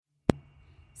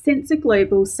Sensor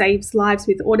Global saves lives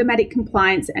with automatic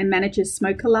compliance and manages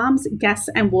smoke alarms, gas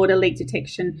and water leak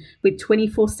detection with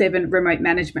 24/7 remote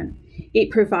management.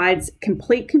 It provides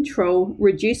complete control,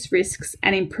 reduced risks,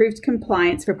 and improved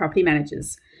compliance for property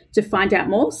managers. To find out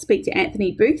more, speak to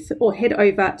Anthony Booth or head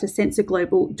over to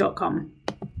sensorglobal.com.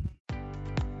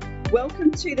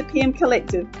 Welcome to the PM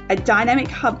Collective, a dynamic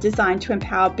hub designed to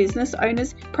empower business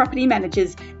owners, property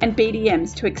managers, and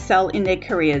BDMs to excel in their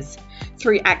careers.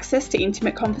 Through access to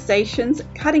intimate conversations,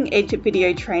 cutting-edge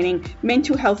video training,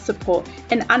 mental health support,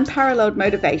 and unparalleled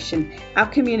motivation, our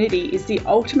community is the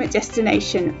ultimate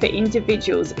destination for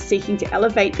individuals seeking to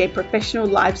elevate their professional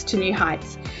lives to new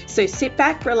heights. So sit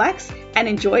back, relax, and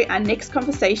enjoy our next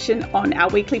conversation on our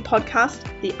weekly podcast,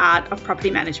 The Art of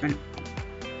Property Management.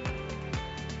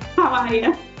 How are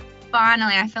you?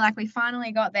 Finally, I feel like we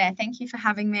finally got there. Thank you for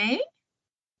having me.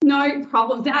 No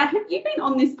problem. Have you been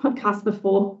on this podcast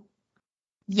before?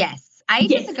 Yes,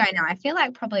 ages ago now. I feel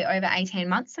like probably over 18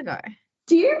 months ago.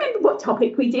 Do you remember what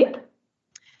topic we did?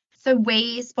 So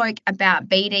we spoke about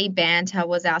BD banter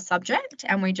was our subject,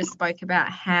 and we just spoke about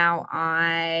how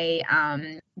I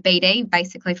BD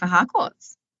basically for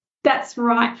Harcourts. That's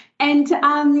right. And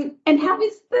how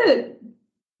is the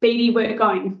BD work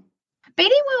going?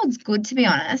 BD world's good, to be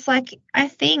honest. Like, I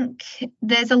think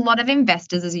there's a lot of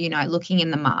investors, as you know, looking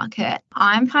in the market.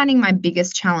 I'm finding my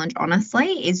biggest challenge,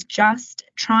 honestly, is just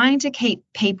trying to keep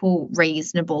people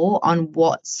reasonable on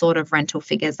what sort of rental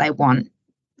figures they want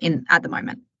at the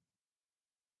moment.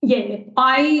 Yeah,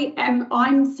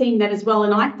 I'm seeing that as well,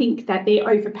 and I think that they're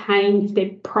overpaying for their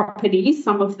properties,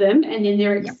 some of them, and then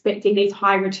they're expecting these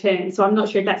high returns. So I'm not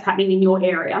sure if that's happening in your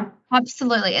area.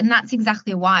 Absolutely, and that's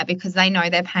exactly why, because they know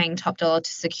they're paying top dollar to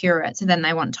secure it, so then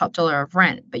they want top dollar of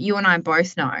rent. But you and I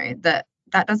both know that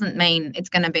doesn't mean it's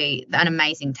going to be an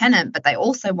amazing tenant, but they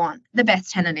also want the best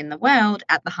tenant in the world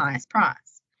at the highest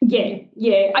price. Yeah.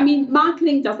 I mean,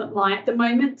 marketing doesn't lie at the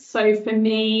moment. So for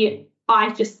me,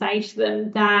 I just say to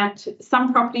them that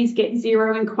some properties get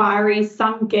 0 inquiries,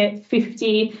 some get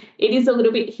 50. It is a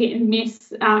little bit hit and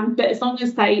miss, but as long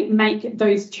as they make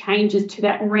those changes to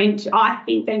that rent, I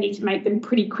think they need to make them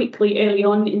pretty quickly early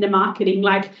on in the marketing,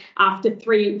 like after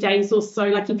 3 days or so.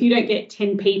 Like if you don't get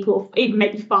 10 people, even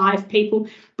maybe 5 people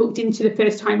booked into the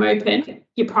first home open,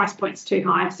 your price point's too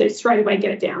high. So straight away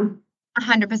get it down.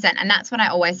 100%. And that's what I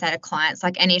always say to clients.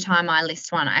 Like anytime I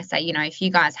list one, I say, you know, if you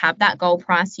guys have that goal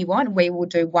price you want, we will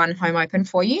do 1 home open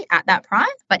for you at that price.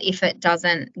 But if it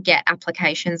doesn't get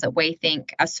applications that we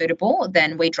think are suitable,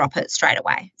 then we drop it straight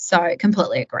away. So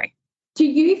completely agree. Do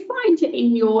you find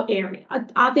in your area,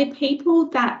 are there people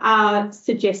that are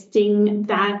suggesting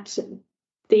that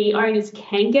the owners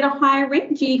can get a higher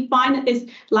rent? Do you find that there's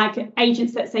like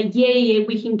agents that say, yeah,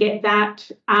 we can get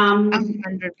that?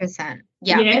 100%.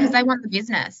 Yeah, because they want the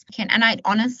business. And I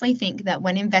honestly think that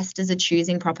when investors are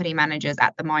choosing property managers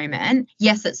at the moment,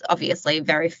 yes, it's obviously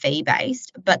very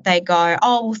fee-based, but they go,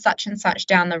 oh, well, such and such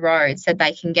down the road said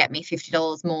they can get me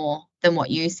 $50 more than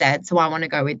what you said, so I want to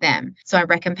go with them. So I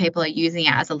reckon people are using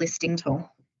it as a listing tool.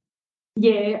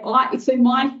 Yeah, so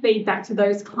my feedback to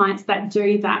those clients that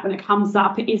do that when it comes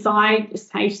up is I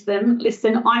say to them,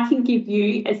 listen, I can give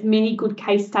you as many good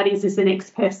case studies as the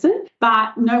next person,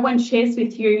 but no one shares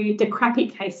with you the crappy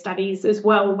case studies as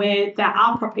well where there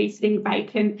are properties sitting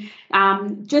vacant,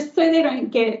 just so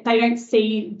they don't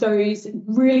see those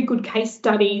really good case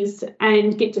studies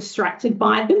and get distracted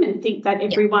by them and think that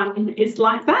everyone is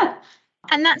like that.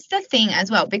 And that's the thing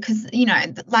as well, because, you know,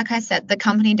 like I said, the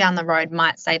company down the road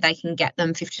might say they can get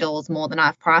them $50 more than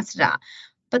I've priced it at,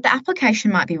 but the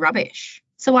application might be rubbish.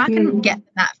 So I can get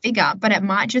that figure, but it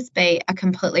might just be a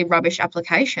completely rubbish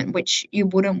application, which you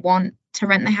wouldn't want to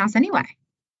rent the house anyway.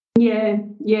 Yeah,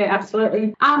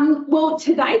 absolutely. Well,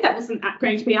 today that wasn't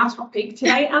going to be our topic.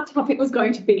 Today our topic was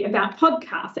going to be about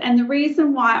podcasts. And the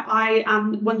reason why I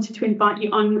wanted to invite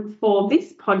you on for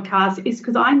this podcast is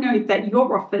because I know that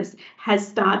your office has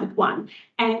started one.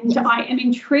 And I am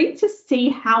intrigued to see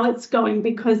how it's going,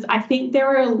 because I think there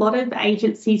are a lot of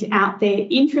agencies out there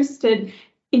interested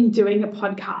in doing a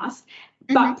podcast,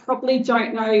 but probably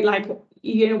don't know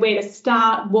where to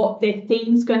start, what their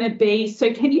theme's going to be.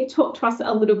 So can you talk to us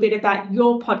a little bit about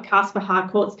your podcast for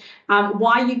Harcourts,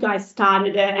 why you guys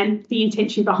started it and the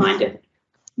intention behind it?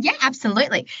 Yeah,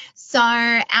 absolutely. So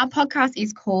our podcast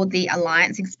is called The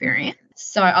Alliance Experience.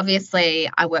 So obviously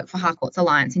I work for Harcourts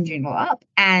Alliance in Joondalup,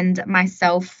 and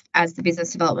myself as the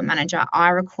business development manager, I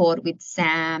record with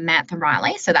Samantha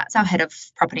Riley. So that's our head of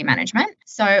property management.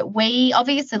 So we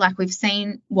obviously, we've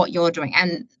seen what you're doing,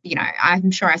 and, you know, I'm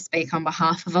sure I speak on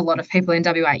behalf of a lot of people in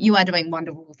WA. You are doing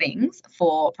wonderful things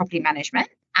for property management.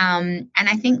 And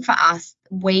I think for us,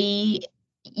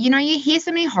 you hear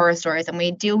so many horror stories and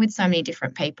we deal with so many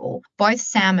different people. Both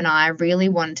Sam and I really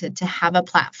wanted to have a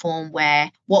platform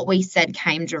where what we said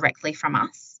came directly from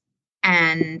us.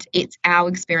 And it's our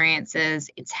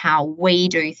experiences, it's how we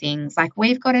do things. Like,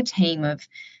 we've got a team of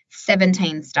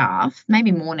 17 staff,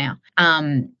 maybe more now,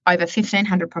 over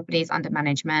 1,500 properties under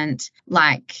management.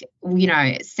 Like,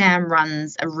 Sam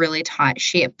runs a really tight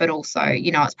ship, but also,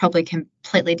 it's probably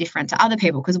completely different to other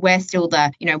people because we're still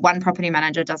one property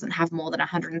manager doesn't have more than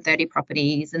 130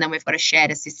 properties, and then we've got a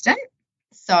shared assistant.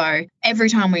 So every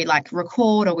time we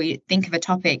record or we think of a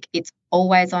topic, it's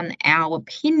always on our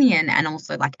opinion and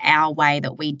also our way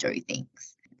that we do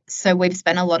things. So we've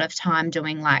spent a lot of time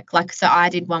doing so I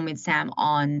did one with Sam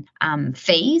on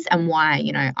fees and why,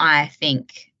 I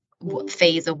think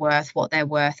fees are worth what they're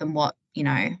worth and what,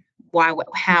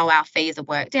 how our fees are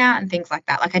worked out and things like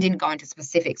that. I didn't go into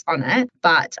specifics on it,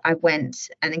 but I went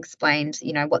and explained,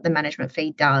 what the management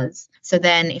fee does. So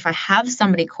then if I have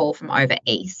somebody call from over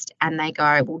east and they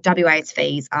go, well, WA's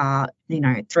fees are,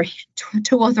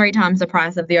 2 or 3 times the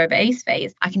price of the over east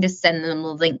fees, I can just send them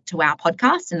a link to our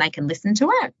podcast and they can listen to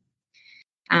it.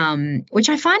 Which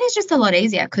I find is just a lot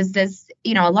easier because there's,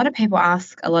 a lot of people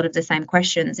ask a lot of the same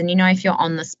questions. And, if you're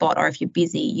on the spot or if you're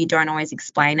busy, you don't always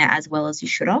explain it as well as you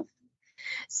should have.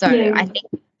 So yeah. I think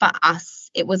for us,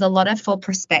 it was a lot of for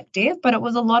perspective, but it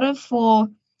was a lot of for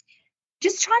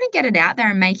just trying to get it out there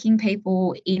and making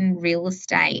people in real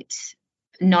estate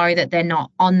know that they're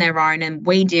not on their own and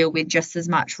we deal with just as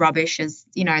much rubbish as,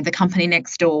 the company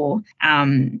next door.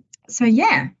 So,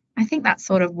 yeah, I think that's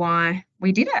sort of why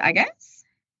we did it, I guess.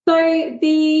 So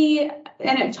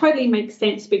and it totally makes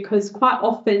sense because quite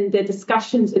often the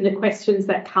discussions and the questions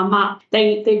that come up,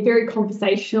 they're very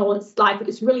conversational.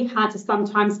 It's really hard to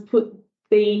sometimes put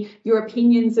your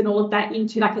opinions and all of that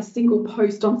into a single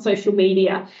post on social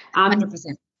media.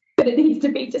 100%. But it needs to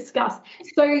be discussed.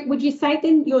 So would you say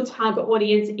then your target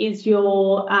audience is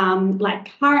your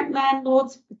current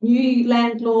landlords, new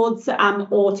landlords,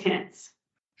 or tenants?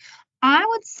 I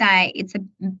would say it's a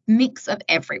mix of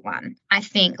everyone. I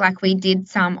think we did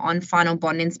some on final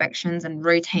bond inspections and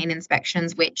routine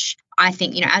inspections, which I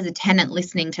think, as a tenant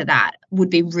listening to that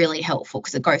would be really helpful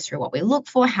because it goes through what we look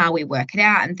for, how we work it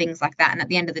out and things like that. And at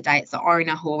the end of the day, it's the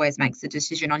owner who always makes the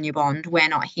decision on your bond. We're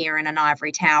not here in an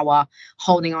ivory tower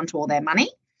holding on to all their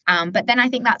money. But then I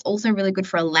think that's also really good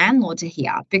for a landlord to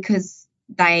hear because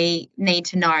they need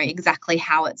to know exactly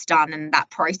how it's done and that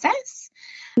process.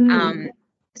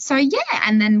 So, yeah,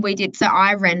 and then so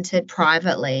I rented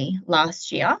privately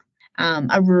last year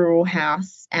a rural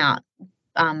house out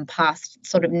past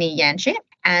sort of near Yanchep,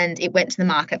 and it went to the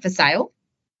market for sale.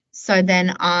 So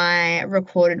then I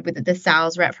recorded with the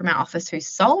sales rep from our office who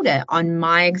sold it on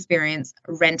my experience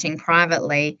renting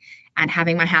privately and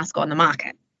having my house go on the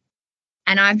market.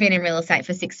 And I've been in real estate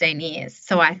for 16 years.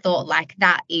 So I thought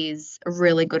that is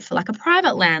really good for a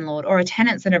private landlord or a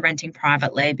tenants that are renting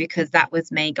privately because that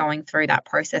was me going through that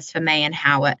process for me and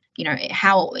how it,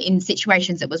 how in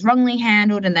situations it was wrongly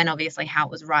handled and then obviously how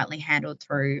it was rightly handled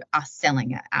through us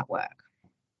selling it at work.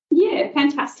 Yeah,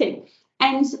 fantastic.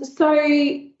 And so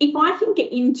if I can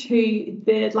get into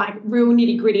the real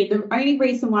nitty gritty, the only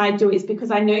reason why I do is because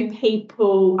I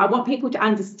want people to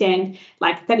understand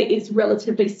that it is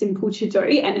relatively simple to do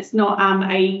and it's not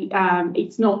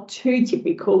it's not too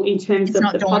typical in terms of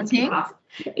the daunting podcast.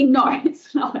 No,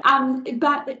 it's not.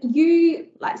 But you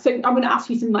so I'm going to ask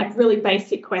you some like really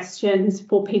basic questions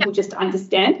for people just to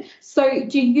understand. So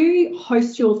do you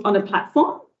host yours on a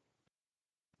platform?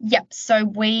 Yep. So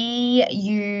we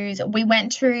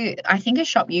went to, I think, a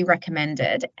shop you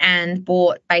recommended and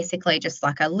bought basically just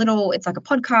like it's like a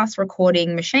podcast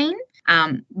recording machine.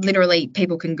 Literally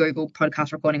people can Google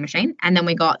podcast recording machine. And then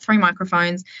we got 3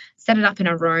 microphones, set it up in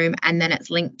a room, and then it's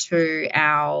linked to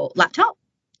our laptop.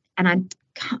 And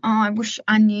I wish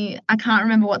I knew, I can't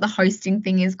remember what the hosting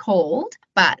thing is called,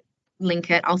 but link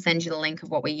it. I'll send you the link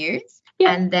of what we use.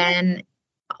 Yeah. And then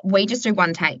we just do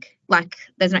one take. Like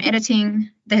there's no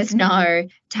editing, there's no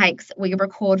takes. We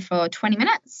record for 20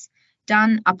 minutes,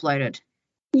 done, uploaded.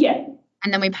 Yeah.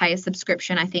 And then we pay a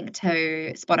subscription, I think,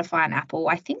 to Spotify and Apple.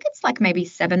 I think it's like maybe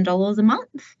 $7 a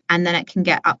month, and then it can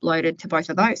get uploaded to both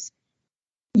of those.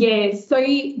 Yeah, so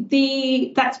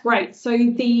that's great. So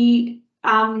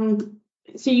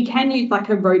so you can use like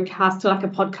a Rodecaster, like a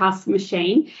podcast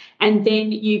machine, and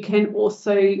then you can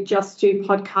also just do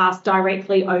podcasts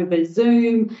directly over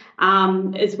Zoom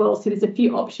as well. So there's a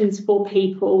few options for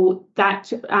people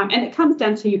that, and it comes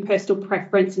down to your personal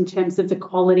preference in terms of the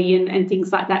quality and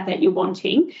things like that you're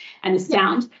wanting and the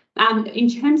sound. In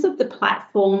terms of the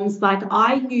platforms, like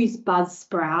I use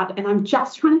Buzzsprout, and I'm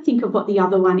just trying to think of what the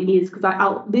other one is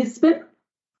because Lisbon.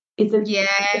 Isn't Yeah,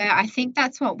 I think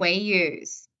that's what we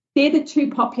use. They're the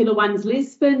two popular ones,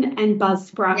 Lisbon and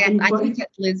Buzzsprout. Yes, and I both, think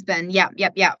it's Lisbon. Yep.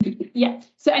 yeah.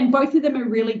 So, and both of them are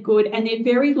really good and they're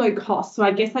very low cost. So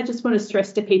I guess I just want to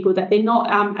stress to people that they're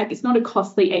not, it's not a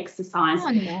costly exercise.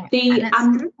 Oh, no. The, And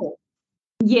it's simple.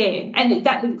 Yeah, and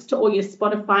that links to all your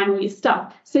Spotify and all your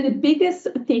stuff. So the biggest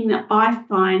thing that I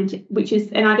find, which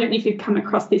is, and I don't know if you've come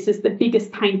across this as the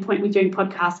biggest pain point with doing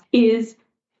podcasts, is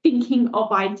thinking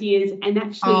of ideas and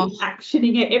actually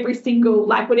actioning it every single,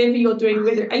 like whatever you're doing,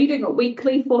 whether are you doing it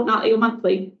weekly, fortnightly or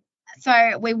monthly?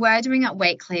 So we were doing it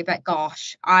weekly, but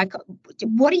gosh,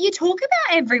 what do you talk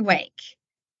about every week?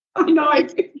 I know.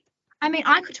 I mean,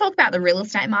 I could talk about the real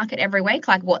estate market every week,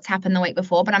 like what's happened the week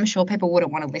before, but I'm sure people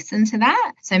wouldn't want to listen to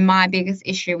that. So my biggest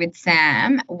issue with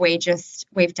Sam,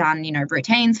 we've done,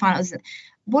 routines, finals.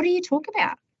 What do you talk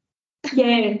about?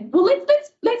 Yeah. Well,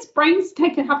 let's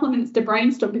take a couple of minutes to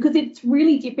brainstorm because it's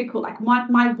really difficult. Like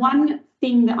my one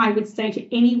thing that I would say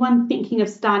to anyone thinking of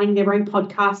starting their own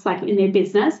podcast, like in their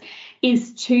business,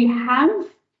 is to have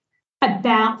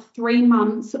about 3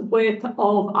 months worth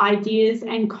of ideas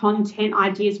and content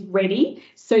ideas ready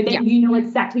so that you know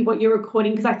exactly what you're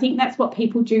recording, because I think that's what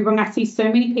people do wrong. I see so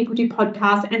many people do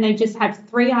podcasts and they just have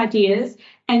 3 ideas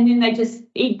and then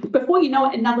before you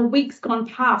know it, another week's gone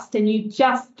past and you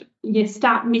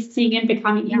start missing and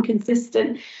becoming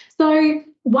inconsistent. So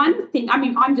one thing, I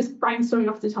mean, I'm just brainstorming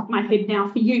off the top of my head now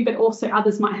for you, but also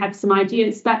others might have some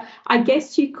ideas, but I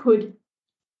guess you could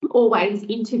always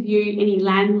interview any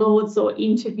landlords or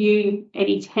interview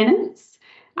any tenants.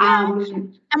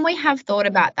 And we have thought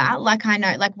about that. Like I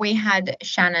know, like we had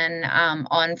Shannon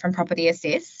on from Property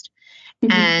Assist,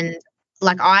 and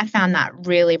like I found that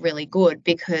really, really good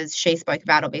because she spoke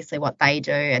about obviously what they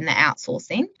do and the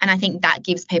outsourcing. And I think that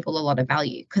gives people a lot of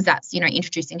value because that's,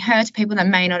 introducing her to people that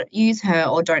may not use her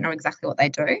or don't know exactly what they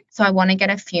do. So I want to get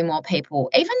a few more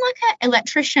people, even like an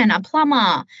electrician, a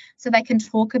plumber, so they can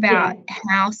talk about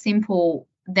how simple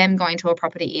them going to a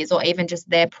property is, or even just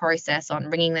their process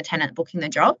on ringing the tenant, booking the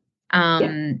job.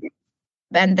 And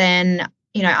then,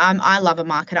 I love a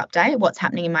market update, what's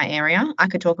happening in my area. I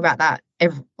could talk about that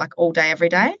all day, every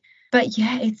day. But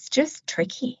yeah, it's just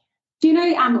tricky. Do you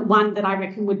know one that I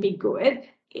reckon would be good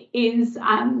is,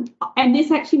 and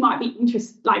this actually might be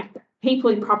like people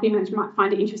in property management might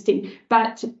find it interesting,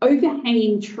 but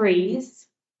overhanging trees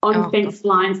on fence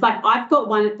lines. Like I've got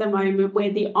one at the moment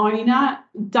where the owner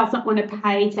doesn't want to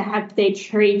pay to have their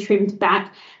tree trimmed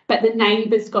back, but the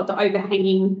neighbour's got the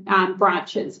overhanging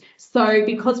branches. So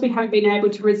because we haven't been able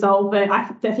to resolve it, I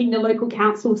think the local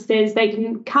council says they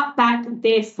can cut back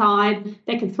their side,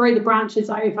 they can throw the branches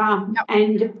over,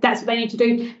 and that's what they need to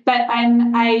do. But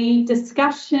a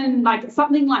discussion, like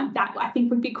something like that, I think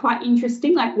would be quite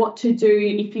interesting, like what to do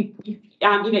if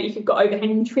you've got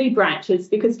overhanging tree branches,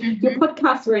 because your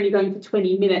podcasts are only going for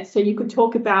 20 minutes. So you could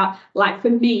talk about, like for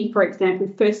me, for example,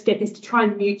 first step is to try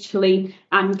and mutually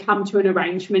come to an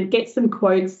arrangement, get some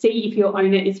quotes, see if your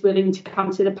owner is willing to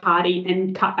come to the party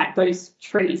and cut back those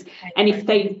trees. And if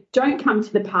they don't come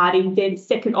to the party, then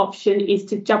second option is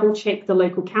to double check the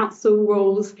local council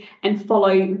rules and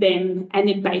follow them, and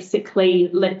then basically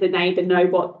let the neighbour know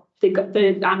what the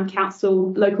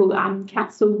local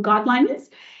council guideline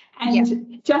is.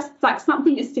 And just like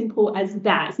something as simple as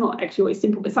that, it's not actually always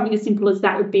simple, but something as simple as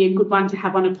that would be a good one to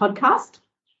have on a podcast.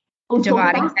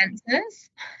 Dividing fences,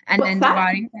 and then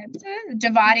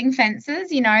dividing fences,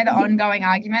 the ongoing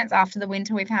arguments after the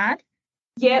winter we've had.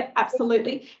 Yeah,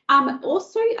 absolutely.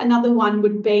 Also, another one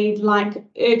would be like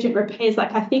urgent repairs.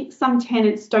 Like I think some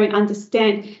tenants don't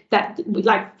understand that,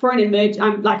 like for an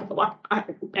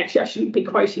I shouldn't be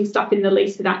quoting stuff in the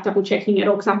lease without double checking it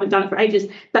all because I haven't done it for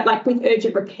ages. But like with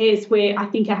urgent repairs, where I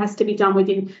think it has to be done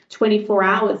within 24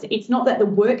 hours, it's not that the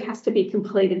work has to be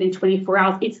completed in 24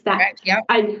 hours. It's that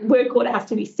a work order has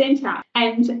to be sent out,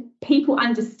 and people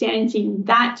understanding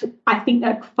that, I think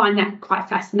they find that quite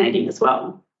fascinating as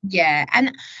well. Yeah.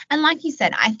 And like you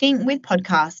said, I think with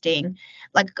podcasting,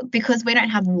 like because we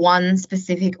don't have one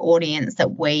specific audience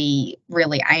that we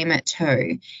really aim it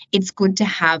to, it's good to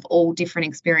have all different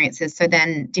experiences. So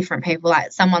then different people,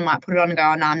 like someone might put it on and go,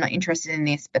 oh, no, I'm not interested in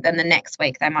this. But then the next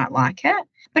week they might like it.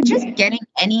 But just getting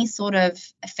any sort of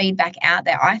feedback out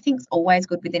there, I think is always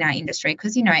good within our industry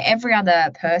because, every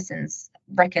other person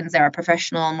reckons they're a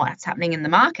professional on what's happening in the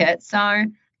market. So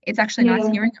it's actually nice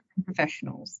hearing it from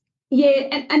professionals.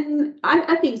 Yeah, and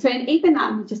I think so. And even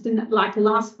just in like a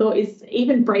last thought is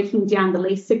even breaking down the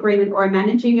lease agreement or a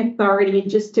managing authority and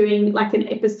just doing like an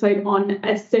episode on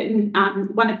a certain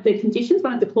one of the conditions,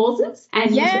 one of the clauses.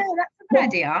 And that's a good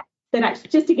idea. that actually,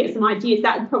 just to get some ideas,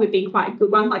 that would probably be quite a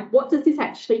good one. Like, what does this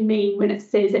actually mean when it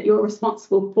says that you're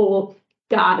responsible for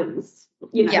gardens?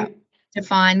 Yeah.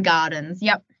 Define gardens.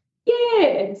 Yep.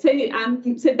 Yeah, so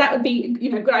that would be,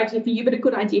 a good idea for you, but a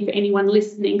good idea for anyone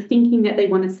listening, thinking that they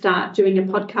want to start doing a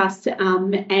podcast.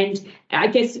 And I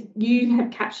guess you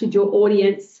have captured your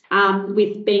audience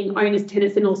with being owners,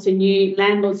 tenants, and also new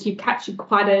landlords. You've captured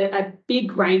quite a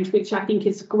big range, which I think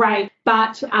is great.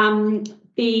 But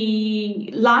the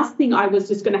last thing I was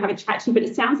just going to have a chat to you, but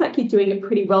it sounds like you're doing it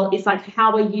pretty well, is like,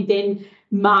 how are you then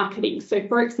marketing? So,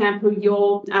 for example,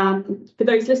 for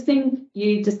those listening,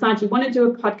 you decide you want to do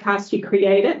a podcast, you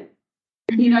create it,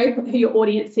 you know who your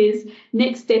audience is.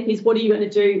 Next step is, what are you going to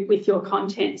do with your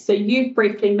content? So you've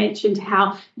briefly mentioned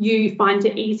how you find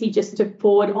it easy just to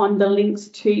forward on the links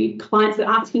to clients that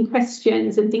are asking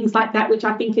questions and things like that, which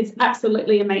I think is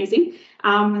absolutely amazing.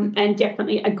 And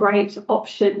definitely a great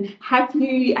option. Have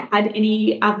you had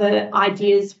any other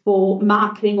ideas for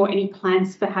marketing or any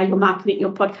plans for how you're marketing your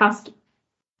podcast?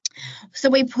 So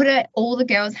we put it, all the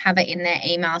girls have it in their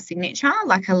email signature,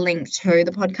 like a link to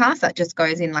the podcast that just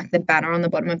goes in like the banner on the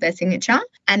bottom of their signature.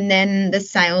 And then the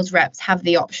sales reps have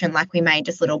the option, like we made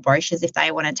just little brochures if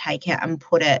they want to take it and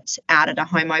put it out at a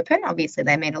home open. Obviously,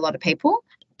 they meet a lot of people.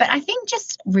 But I think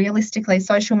just realistically,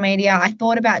 social media, I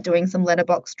thought about doing some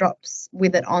letterbox drops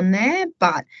with it on there,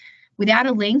 but without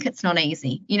a link, it's not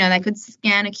easy. They could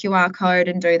scan a QR code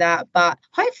and do that, but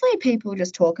hopefully people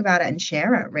just talk about it and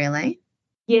share it, really.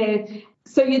 Yeah.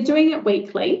 So you're doing it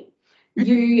weekly.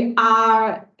 Mm-hmm. You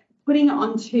are putting it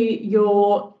onto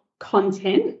your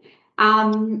content.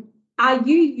 Are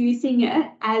you using it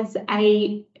as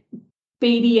a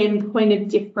BDM point of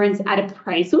difference at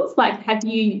appraisals? Like, have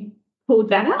you pulled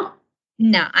that out?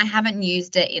 No, I haven't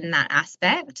used it in that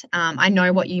aspect. I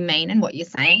know what you mean and what you're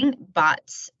saying,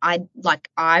 but I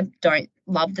don't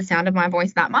love the sound of my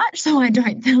voice that much, so I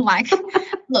don't feel like.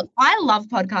 Look, I love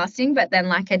podcasting, but then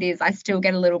I still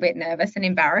get a little bit nervous and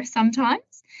embarrassed sometimes.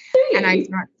 And I don't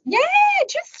know,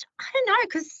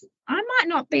 because I might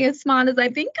not be as smart as I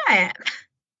think I am.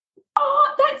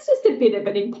 Oh, that's just a bit of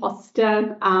an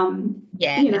imposter,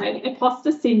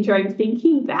 imposter syndrome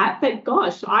thinking that. But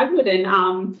gosh, I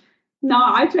wouldn't. No,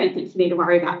 I don't think you need to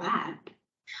worry about that.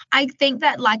 I think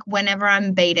that whenever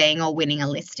I'm beating or winning a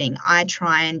listing, I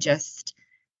try and just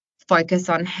focus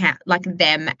on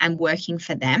them and working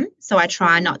for them. So I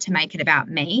try not to make it about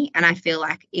me. And I feel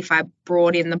like if I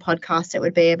brought in the podcast, it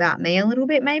would be about me a little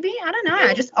bit, maybe. I don't know.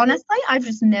 I've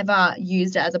just never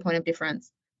used it as a point of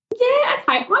difference. Yeah,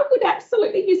 okay. I would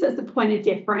absolutely use it as a point of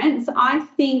difference. I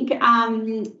think,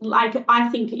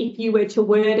 if you were to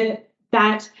word it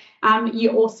that you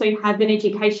also have an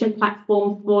education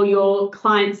platform for your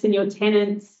clients and your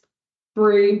tenants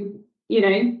through,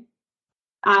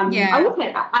 I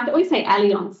always say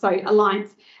Allianz, so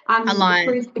Alliance.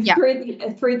 Alliance,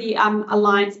 through the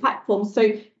Alliance platform.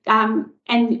 So I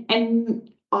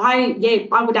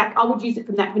would use it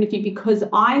from that point of view, because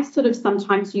I sort of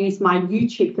sometimes use my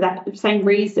YouTube for that same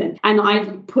reason, and I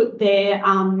put there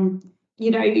for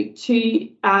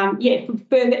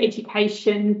further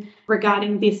education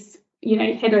regarding this,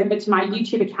 head over to my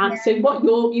YouTube account. Yeah. So what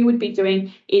you would be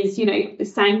doing is,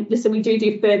 saying, listen, we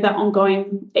do further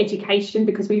ongoing education,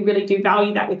 because we really do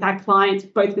value that with our clients,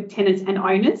 both with tenants and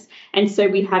owners. And so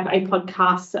we have a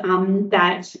podcast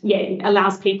that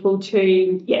allows people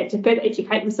to further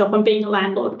educate themselves on being a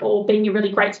landlord or being a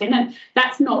really great tenant.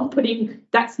 That's not being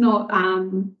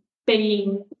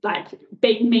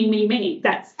me.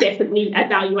 That's definitely a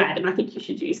value add, and I think you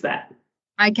should use that.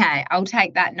 Okay, I'll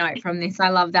take that note from this. I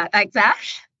love that. Thanks,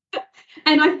 Ash.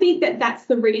 And I think that that's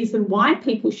the reason why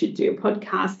people should do a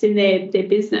podcast in their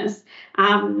business,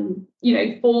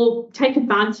 or take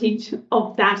advantage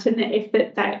of that and the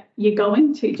effort that you're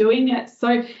going to doing it.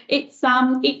 So it's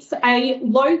a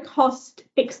low cost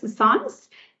exercise.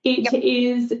 It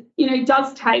is,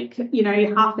 does take,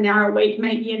 half an hour a week,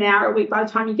 maybe an hour a week by the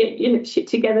time you get your shit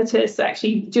together to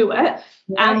actually do it.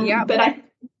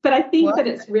 But I think that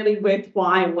it's really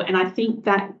worthwhile. And I think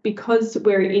that because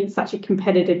we're in such a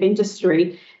competitive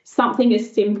industry, something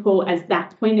as simple as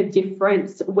that point of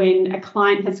difference, when a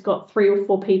client has got 3 or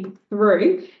 4 people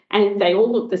through and they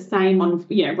all look the same on,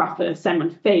 roughly the same on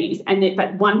fees,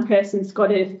 but one person's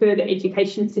got a further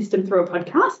education system through a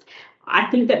podcast, I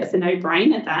think that it's a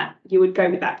no-brainer that you would go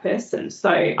with that person. So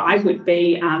I would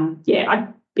be,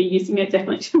 I'd be using it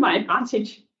definitely to my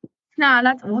advantage. No,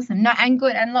 that's awesome. No, and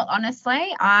good. And look,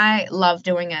 honestly, I love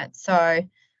doing it. So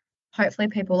hopefully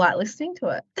people like listening to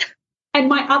it. And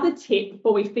my other tip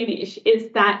before we finish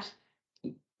is that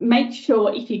make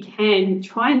sure, if you can,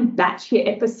 try and batch your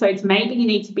episodes. Maybe you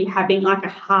need to be having like a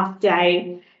half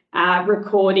day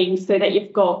recording so that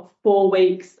you've got 4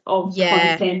 weeks of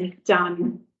content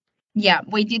done. Yeah,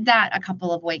 we did that a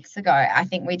couple of weeks ago. I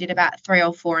think we did about 3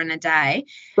 or 4 in a day.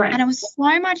 Right. And it was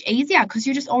so much easier because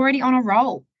you're just already on a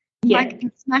roll. Yeah. Like,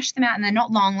 you smash them out and they're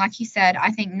not long. Like you said,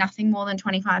 I think nothing more than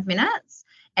 25 minutes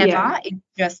ever is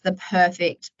just the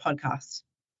perfect podcast.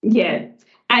 Yeah.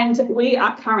 And we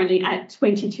are currently at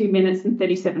 22 minutes and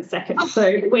 37 seconds.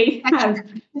 So we have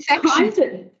timed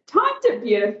it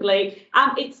beautifully.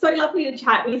 It's so lovely to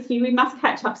chat with you. We must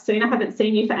catch up soon. I haven't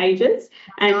seen you for ages.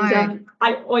 And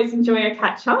I always enjoy our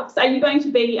catch-ups. Are you going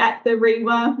to be at the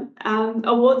REWA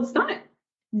Awards night?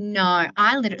 No,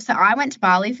 I went to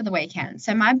Bali for the weekend.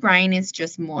 So my brain is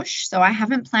just mush. So I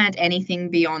haven't planned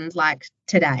anything beyond like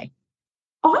today.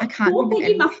 I thought that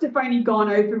you must have only gone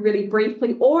over really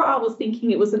briefly, or I was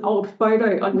thinking it was an old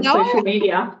photo on your social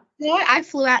media. No, I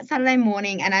flew out Saturday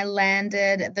morning and I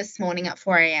landed this morning at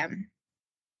 4 a.m.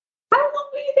 How long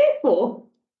were you there for?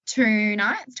 2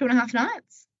 nights, 2.5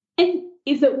 nights. And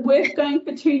is it worth going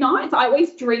for 2 nights? I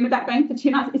always dream about going for 2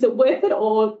 nights. Is it worth it,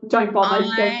 or don't bother,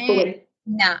 just go fully?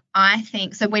 No, I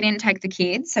think so. We didn't take the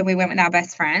kids, so we went with our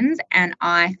best friends, and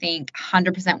I think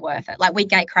 100% worth it. Like, we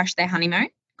gate crashed their honeymoon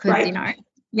because, you know.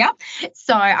 Yep.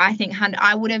 So I think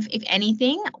I would have, if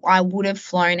anything, I would have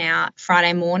flown out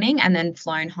Friday morning and then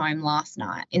flown home last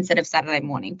night instead of Saturday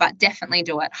morning. But definitely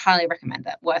do it. Highly recommend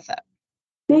it. Worth it.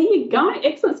 There you go.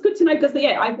 Excellent. It's good to know because,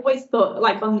 I've always thought,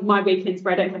 like, on my weekends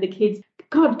where I don't have the kids,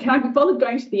 God, can I be bothered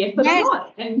going to the airport or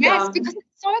not? And, because it's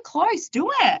so close. Do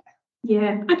it.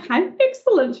 Yeah. Okay.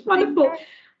 Excellent. Wonderful.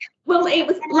 Well, it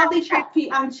was lovely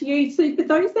chatting to you. So for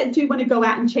those that do want to go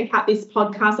out and check out this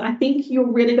podcast, I think you're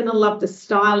really going to love the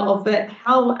style of it,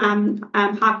 how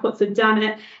Harcourts have done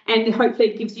it, and hopefully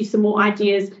it gives you some more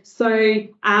ideas. So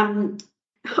I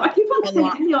keep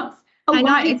on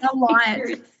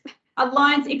saying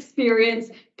Alliance Experience.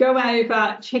 Go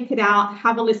over, check it out,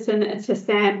 have a listen to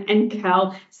Sam and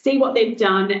Cal, see what they've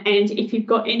done. And if you've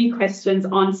got any questions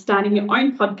on starting your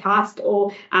own podcast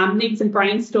or need some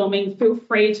brainstorming, feel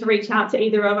free to reach out to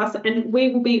either of us and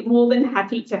we will be more than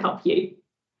happy to help you.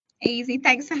 Easy.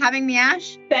 Thanks for having me,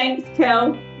 Ash. Thanks,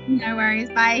 Cal. No worries.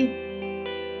 Bye.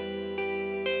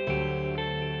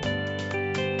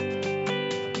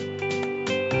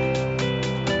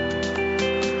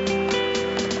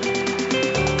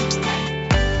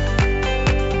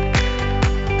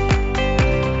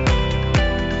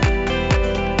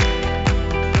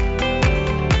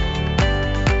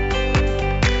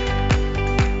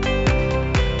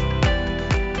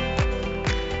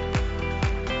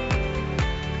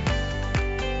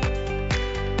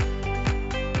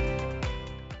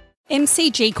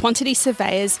 MCG Quantity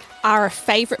Surveyors are a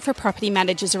favourite for property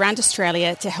managers around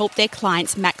Australia to help their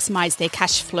clients maximise their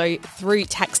cash flow through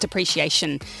tax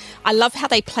depreciation. I love how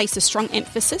they place a strong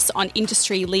emphasis on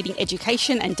industry-leading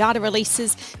education and data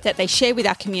releases that they share with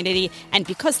our community, and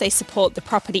because they support the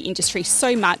property industry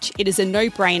so much, it is a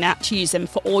no-brainer to use them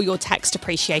for all your tax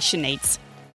depreciation needs.